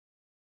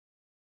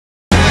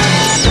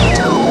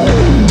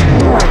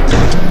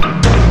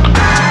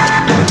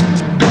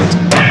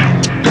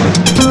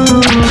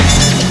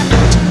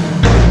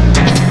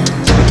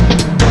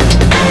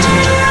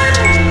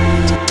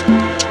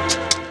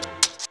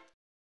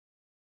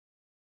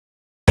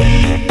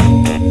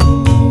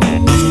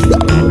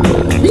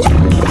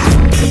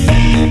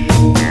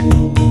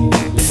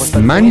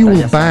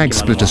Manual bag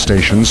splitter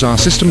stations are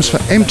systems for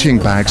emptying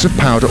bags of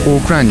powder or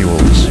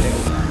granules.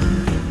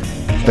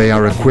 They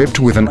are equipped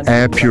with an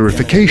air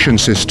purification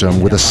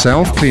system with a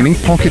self-cleaning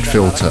pocket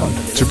filter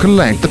to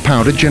collect the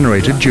powder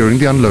generated during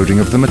the unloading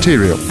of the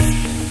material.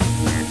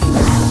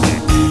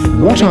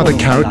 What are the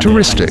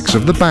characteristics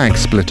of the bag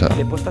splitter?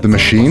 The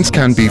machines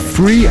can be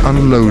free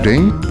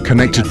unloading,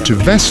 connected to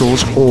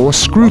vessels or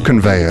screw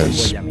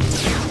conveyors.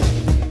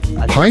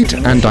 Height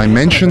and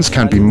dimensions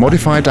can be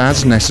modified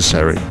as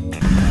necessary.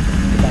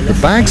 The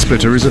bag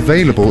splitter is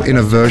available in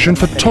a version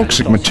for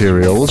toxic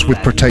materials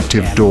with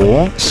protective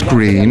door,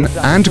 screen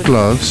and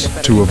gloves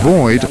to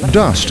avoid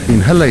dust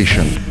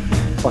inhalation.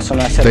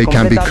 They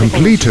can be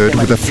completed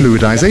with a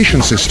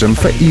fluidization system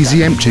for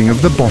easy emptying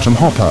of the bottom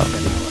hopper,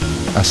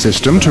 a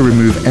system to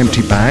remove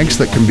empty bags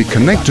that can be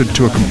connected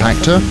to a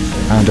compactor,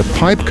 and a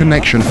pipe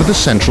connection for the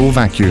central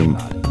vacuum.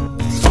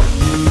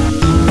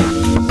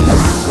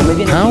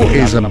 How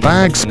is a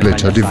bag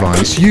splitter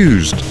device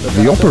used?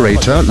 The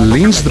operator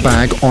leans the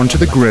bag onto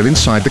the grill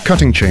inside the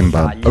cutting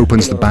chamber,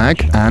 opens the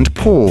bag and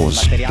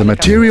pours. The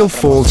material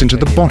falls into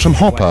the bottom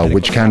hopper,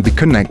 which can be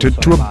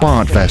connected to a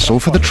barge vessel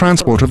for the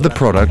transport of the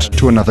product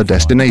to another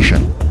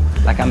destination.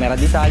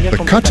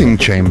 The cutting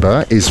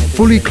chamber is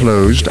fully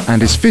closed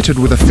and is fitted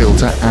with a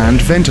filter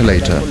and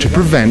ventilator to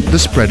prevent the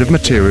spread of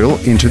material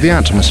into the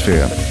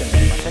atmosphere.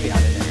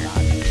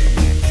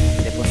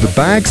 The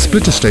bag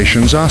splitter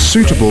stations are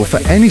suitable for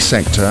any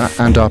sector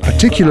and are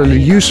particularly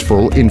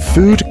useful in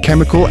food,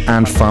 chemical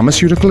and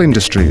pharmaceutical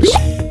industries.